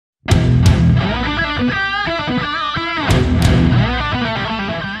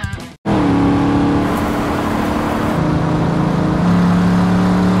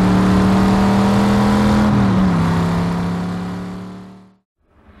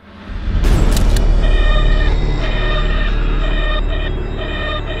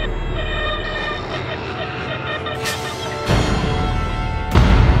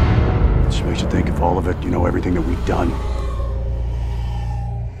you know, everything that we've done.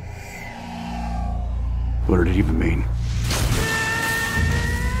 What did it even mean?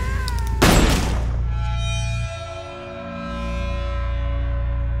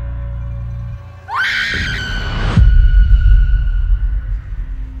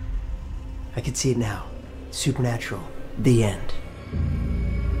 I can see it now. Supernatural. The end.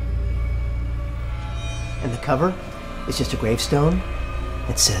 And the cover is just a gravestone.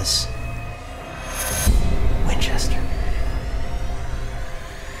 It says Winchester.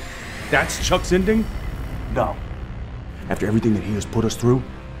 That's Chuck's ending? No. After everything that he has put us through,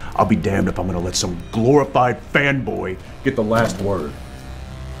 I'll be damned if I'm gonna let some glorified fanboy get the last word.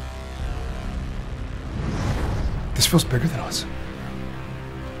 This feels bigger than us.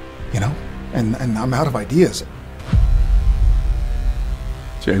 You know? And I'm out of ideas.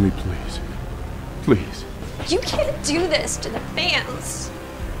 Jamie, please. Please. You can't do this to the fans.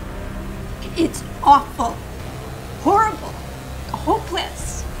 It's awful, horrible,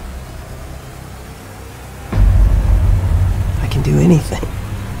 hopeless. I can do anything.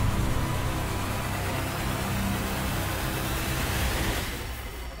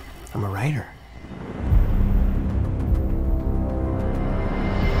 I'm a writer.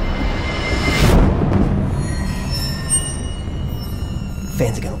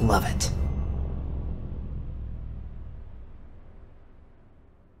 Fans are gonna love it.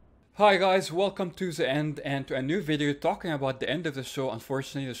 Hi guys, welcome to the end and to a new video talking about the end of the show.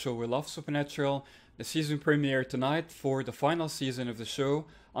 Unfortunately, the show we love, Supernatural. The season premiere tonight for the final season of the show,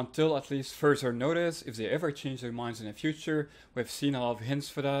 until at least further notice. If they ever change their minds in the future, we've seen a lot of hints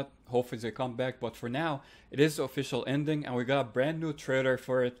for that. Hopefully they come back, but for now, it is the official ending, and we got a brand new trailer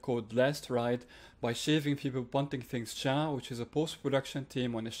for it called Last Ride by Shaving People Punting Things channel, which is a post-production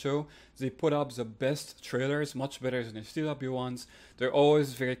team on the show. They put up the best trailers, much better than the CW ones. They're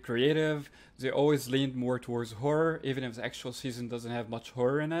always very creative. They always lean more towards horror, even if the actual season doesn't have much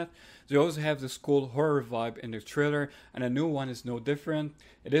horror in it. They always have this cool horror vibe in the trailer, and a new one is no different.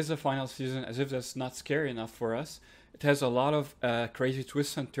 It is the final season, as if that's not scary enough for us. It has a lot of crazy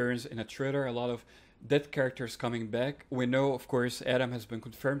twists and turns in the trailer, a lot of dead characters coming back. We know, of course, Adam has been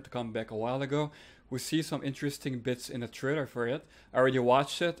confirmed to come back a while ago. We see some interesting bits in the trailer for it. I already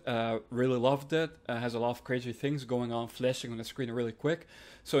watched it, really loved it. Has a lot of crazy things going on, flashing on the screen really quick.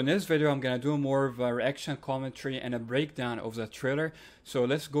 So in this video, I'm gonna do more of a reaction commentary and a breakdown of that trailer. So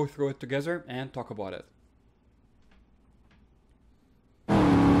let's go through it together and talk about it.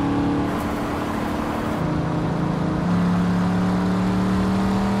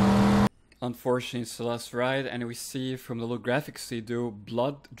 Unfortunately, it's the last ride, and we see from the little graphics they do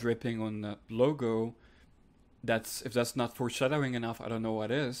blood dripping on the logo. If that's not foreshadowing enough, I don't know what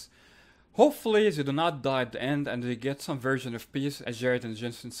is. Hopefully they do not die at the end and they get some version of peace, as Jared and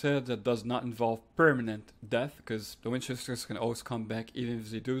Jensen said, that does not involve permanent death, because the Winchesters can always come back even if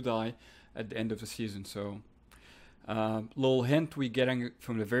they do die at the end of the season. So little hint we getting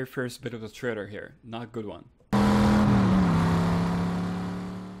from the very first bit of the trailer here. Not a good one.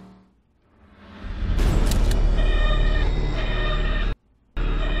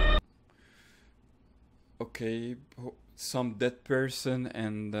 Okay, some dead person,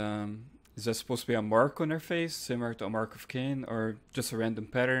 and is that supposed to be a mark on their face, similar to a mark of Cain, or just a random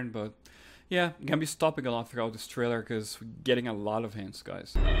pattern? But yeah, I'm gonna be stopping a lot throughout this trailer because we're getting a lot of hints,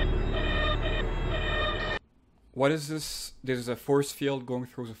 guys. What is this? There's a force field going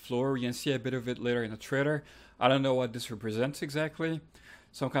through the floor. You can see a bit of it later in the trailer. I don't know what this represents exactly.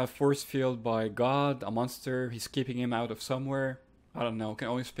 Some kind of force field by God, a monster. He's keeping him out of somewhere. I don't know. Can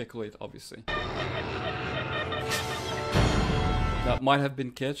only speculate, obviously. That might have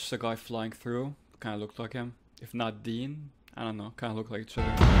been Kitch, the guy flying through. Kind of looked like him. If not Dean, I don't know. Kind of look like each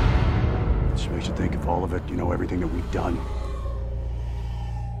other. Just makes you think of all of it, you know, everything that we've done.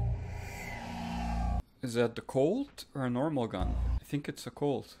 Is that the Colt or a normal gun? I think it's a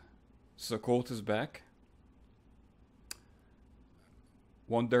Colt. So the Colt is back.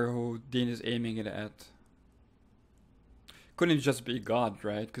 Wonder who Dean is aiming it at. Couldn't just be God,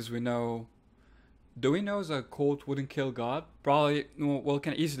 right? Because we know... Do we know that Colt wouldn't kill God? Probably, well,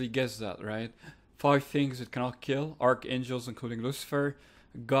 can easily guess that, right? 5 things it cannot kill, archangels including Lucifer.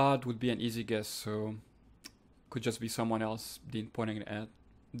 God would be an easy guess, so could just be someone else Dean pointing it at.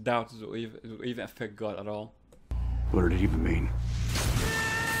 Doubt it will even affect God at all. What did it even mean?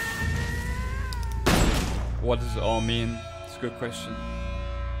 What does it all mean? It's a good question.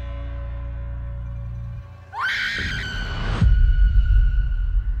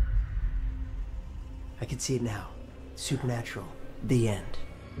 I can see it now. Supernatural. The end.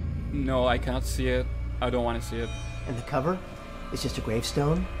 No, I cannot see it. I don't want to see it. And the cover is just a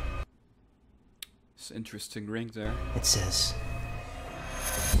gravestone. It's an interesting ring there. It says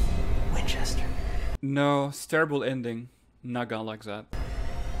Winchester. No, it's terrible ending. Not gonna like that.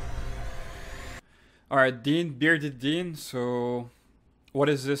 Alright, Dean, bearded Dean. So, what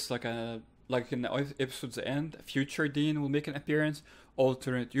is this? Like in the episode's end, future Dean will make an appearance.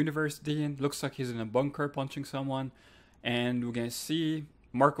 Alternate universe Dean. Looks like he's in a bunker punching someone. And we're gonna see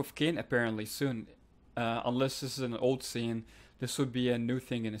Mark of Cain apparently soon. Unless this is an old scene, this would be a new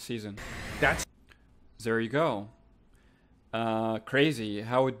thing in the season. There you go. Crazy.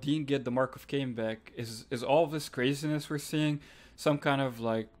 How would Dean get the Mark of Cain back? Is all of this craziness we're seeing some kind of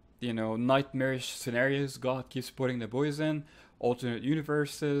like, you know, nightmarish scenarios God keeps putting the boys in? Alternate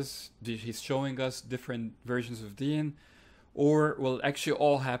universes? He's showing us different versions of Dean? Or will it actually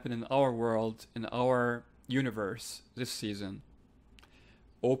all happen in our world, in our universe this season?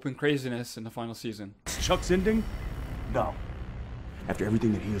 Open craziness in the final season. Chuck's ending? No. After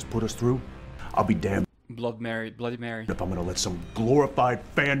everything that he has put us through, I'll be damned Bloody Mary. if I'm gonna let some glorified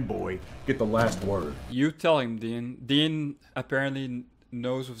fanboy get the last word. You tell him, Dean. Dean apparently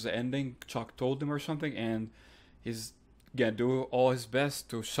knows of the ending. Chuck told him or something, and he's gonna do all his best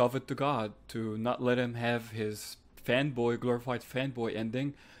to shove it to God, to not let him have his glorified fanboy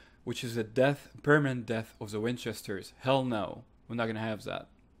ending, which is the permanent death of the Winchesters. Hell no. We're not gonna have that.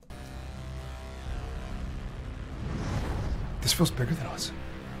 This feels bigger than us.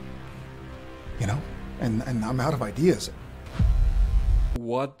 You know? And I'm out of ideas.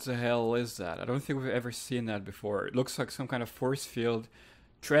 What the hell is that? I don't think we've ever seen that before. It looks like some kind of force field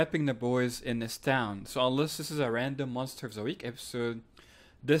trapping the boys in this town. So unless this is a random Monster of the Week episode,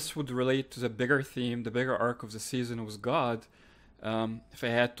 this would relate to the bigger theme, the bigger arc of the season was God. If I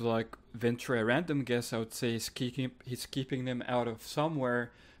had to like venture a random guess, I would say he's keeping them out of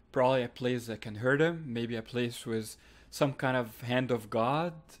somewhere, probably a place that can hurt him, maybe a place with some kind of hand of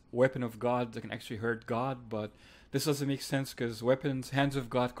God, weapon of God that can actually hurt God, but this doesn't make sense because hands of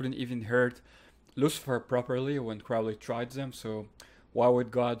God couldn't even hurt Lucifer properly when Crowley tried them, so why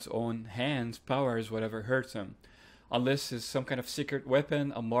would God's own hands, powers, whatever, hurt him? Unless it's some kind of secret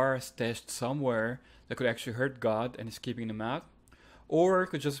weapon Amara stashed somewhere that could actually hurt God and is keeping them out. Or it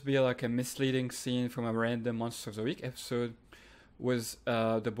could just be like a misleading scene from a random Monster of the Week episode with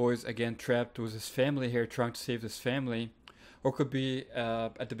the boys again trapped with his family here, trying to save his family. Or could be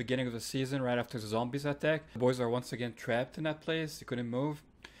at the beginning of the season, right after the zombies attack. The boys are once again trapped in that place. They couldn't move.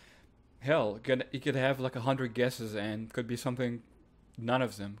 Hell, you could have like 100 guesses and could be something, none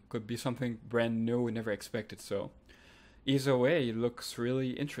of them. Could be something brand new we never expected. So either way, it looks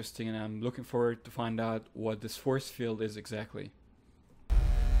really interesting and I'm looking forward to find out what this force field is exactly.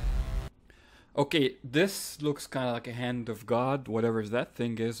 Okay, this looks kind of like a hand of God, whatever that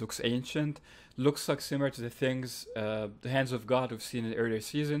thing is, looks ancient, looks like similar to the things, the hands of God we've seen in earlier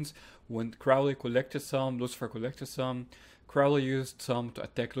seasons, when Crowley collected some, Lucifer collected some, Crowley used some to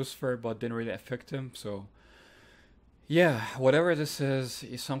attack Lucifer, but didn't really affect him, so yeah, whatever this is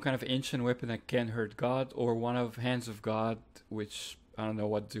some kind of ancient weapon that can hurt God, or one of hands of God, which I don't know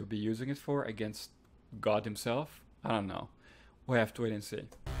what to be using it for, against God himself, I don't know, we'll have to wait and see.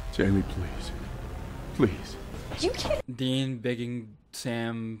 Jamie, please. Please. You can't. Dean begging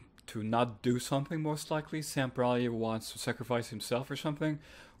Sam to not do something, most likely. Sam probably wants to sacrifice himself or something.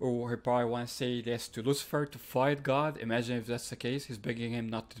 Or he probably wants to say yes to Lucifer to fight God. Imagine if that's the case. He's begging him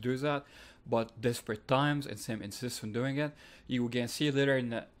not to do that. But desperate times, and Sam insists on doing it. You can see later in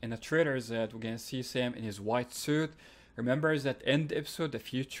the trailers that we're going to see Sam in his white suit. Remember that end episode, the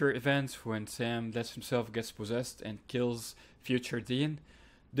future events, when Sam lets himself get possessed and kills future Dean?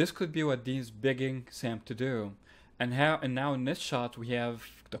 This could be what Dean's begging Sam to do. And now in this shot we have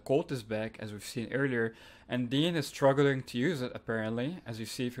the Colt is back, as we've seen earlier, and Dean is struggling to use it apparently, as you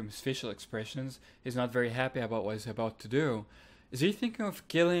see from his facial expressions. He's not very happy about what he's about to do. Is he thinking of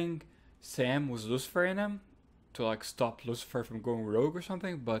killing Sam with Lucifer in him? To like stop Lucifer from going rogue or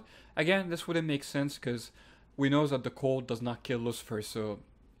something? But again, this wouldn't make sense because we know that the Colt does not kill Lucifer, so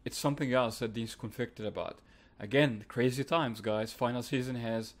it's something else that Dean's conflicted about. Again, crazy times, guys. Final season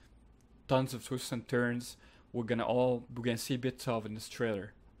has tons of twists and turns. We're gonna see bits of in this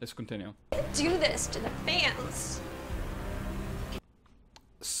trailer. Let's continue. Do this to the fans.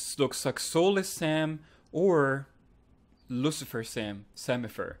 Looks like Soulless Sam or Lucifer Sam,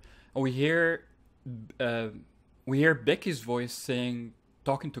 Samifer. And we hear Becky's voice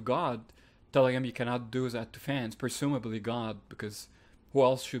talking to God, telling him you cannot do that to fans, presumably God, because who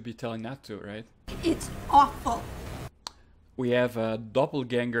else should be telling that to, right? It's awful. We have a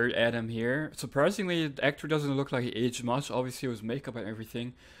doppelganger Adam here. Surprisingly, the actor doesn't look like he aged much. Obviously, with makeup and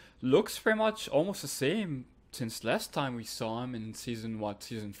everything. Looks pretty much almost the same since last time we saw him in season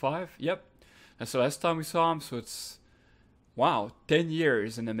 5? Yep. That's the last time we saw him, so it's, wow, 10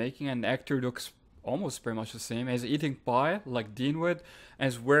 years in the making, and the actor looks almost pretty much the same. He's eating pie, like Dean would,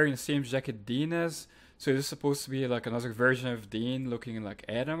 and he's wearing the same jacket Dean is. So this is supposed to be like another version of Dean looking like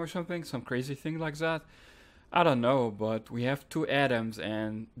Adam or something, some crazy thing like that. I don't know, but we have two Adams,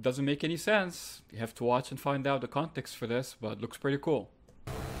 and it doesn't make any sense. You have to watch and find out the context for this, but it looks pretty cool.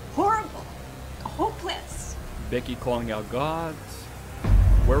 Horrible. Hopeless. Becky calling out God.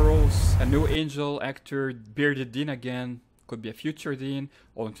 Werewolves, a new angel actor, bearded Dean again. Could be a future Dean,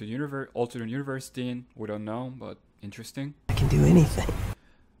 alternate universe Dean. We don't know, but interesting. I can do anything.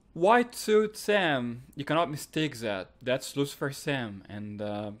 White suit Sam. You cannot mistake that. That's Lucifer Sam, and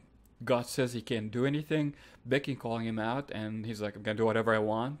God says he can't do anything. Becky calling him out, and he's like, I'm gonna do whatever I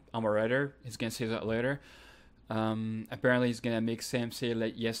want. I'm a writer. He's gonna say that later. Apparently he's gonna make Sam say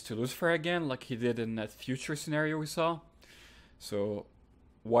like yes to Lucifer again, like he did in that future scenario we saw. So,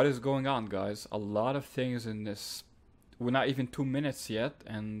 what is going on, guys? A lot of things in this. We're not even 2 minutes yet,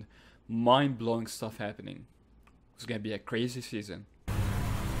 and mind-blowing stuff happening. It's gonna be a crazy season.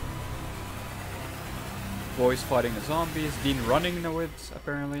 Boys fighting the zombies, Dean running in the woods,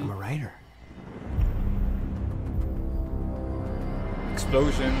 apparently. I'm a writer.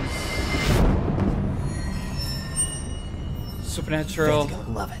 Explosions. Supernatural. Ben's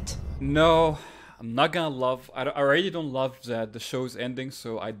gonna love it. No, I'm not gonna love. I already don't love that the show's ending,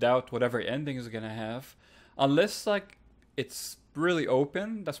 so I doubt whatever ending is gonna have, unless like it's really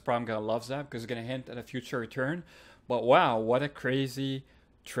open. That's probably gonna love that because it's gonna hint at a future return. But wow, what a crazy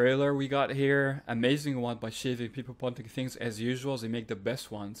trailer we got here. Amazing one by shaving people punting things as usual. They make the best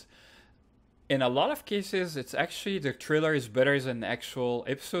ones. In a lot of cases, it's actually the trailer is better than the actual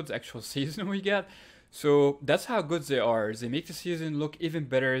episodes, actual season we get. So that's how good they are. They make the season look even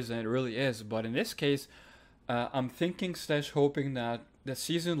better than it really is. But in this case, I'm thinking / hoping that the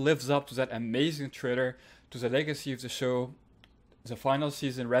season lives up to that amazing trailer, to the legacy of the show, the final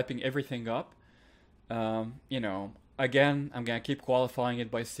season wrapping everything up. You know, again, I'm gonna keep qualifying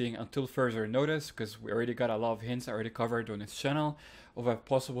it by saying until further notice, because we already got a lot of hints already covered on this channel of a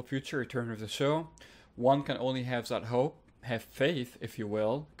possible future return of the show. One can only have that hope, have faith, if you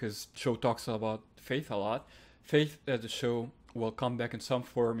will, because the show talks about faith a lot. Faith that the show will come back in some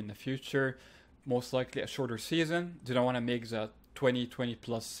form in the future, most likely a shorter season. They don't want to make that 20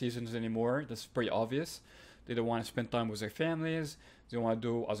 plus seasons anymore. That's pretty obvious. They don't want to spend time with their families. They want to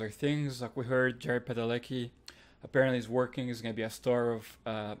do other things. Like we heard, Jared Padalecki apparently is working. He's going to be a star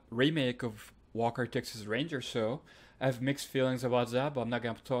of remake of Walker Texas Ranger show. I have mixed feelings about that, but I'm not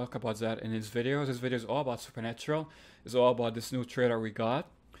going to talk about that in his videos. His video is all about Supernatural. It's all about this new trailer we got.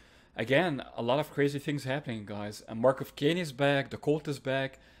 Again, a lot of crazy things happening, guys. Mark of Cain is back. The cult is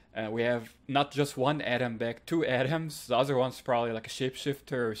back. We have not just one Adam back, two Adams. The other one's probably like a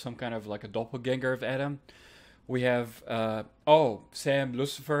shapeshifter or some kind of like a doppelganger of Adam. We have, Sam,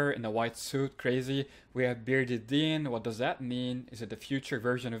 Lucifer in a white suit, crazy. We have bearded Dean. What does that mean? Is it the future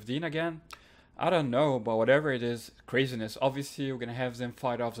version of Dean again? I don't know, but whatever it is, craziness. Obviously, we're going to have them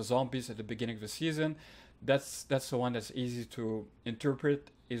fight off the zombies at the beginning of the season. That's the one that's easy to interpret,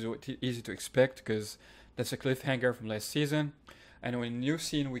 easy to expect, because that's a cliffhanger from last season. And when a new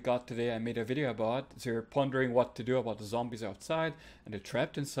scene we got today, I made a video about, they're pondering what to do about the zombies outside, and they're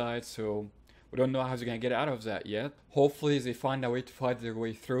trapped inside, so we don't know how they're going to get out of that yet. Hopefully they find a way to fight their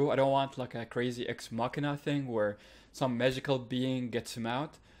way through. I don't want like a crazy ex machina thing where some magical being gets him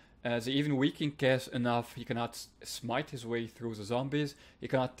out. They even weaken Cass enough, he cannot smite his way through the zombies. He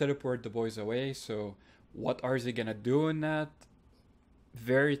cannot teleport the boys away, so what are they going to do in that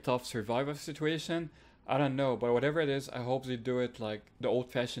very tough survival situation? I don't know, but whatever it is, I hope they do it like the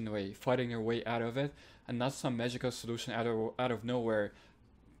old-fashioned way, fighting their way out of it, and not some magical solution out of nowhere.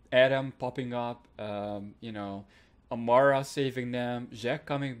 Adam popping up, Amara saving them, Jack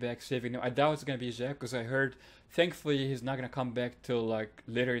coming back saving them. I doubt it's gonna be Jack because I heard, thankfully, he's not gonna come back till like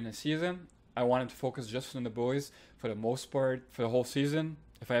later in the season. I wanted to focus just on the boys for the most part for the whole season,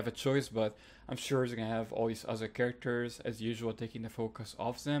 if I have a choice, but I'm sure he's gonna have all these other characters as usual taking the focus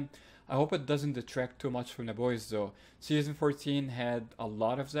off them. I hope it doesn't detract too much from the boys though. Season 14 had a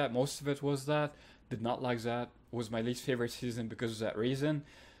lot of that. Most of it was that. Did not like that. Was my least favorite season because of that reason.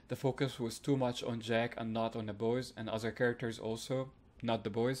 The focus was too much on Jack and not on the boys, and other characters also, not the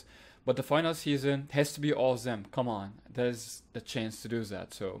boys. But the final season has to be all of them. Come on, there's the chance to do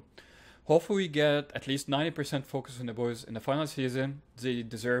that. So hopefully we get at least 90% focus on the boys in the final season. They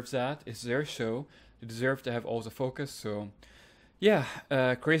deserve that. It's their show. They deserve to have all the focus. So yeah,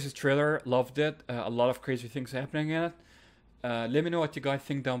 crazy trailer, loved it. A lot of crazy things happening in it. Let me know what you guys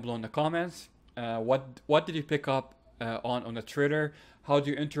think down below in the comments. What did you pick up on the trailer. How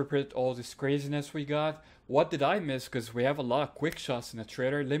do you interpret all this craziness we got? What did I miss? Because we have a lot of quick shots in the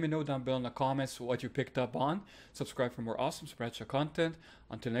trailer. Let me know down below in the comments what you picked up on. Subscribe for more awesome spreadsheet content.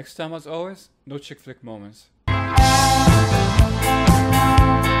 Until next time, as always, no chick flick moments.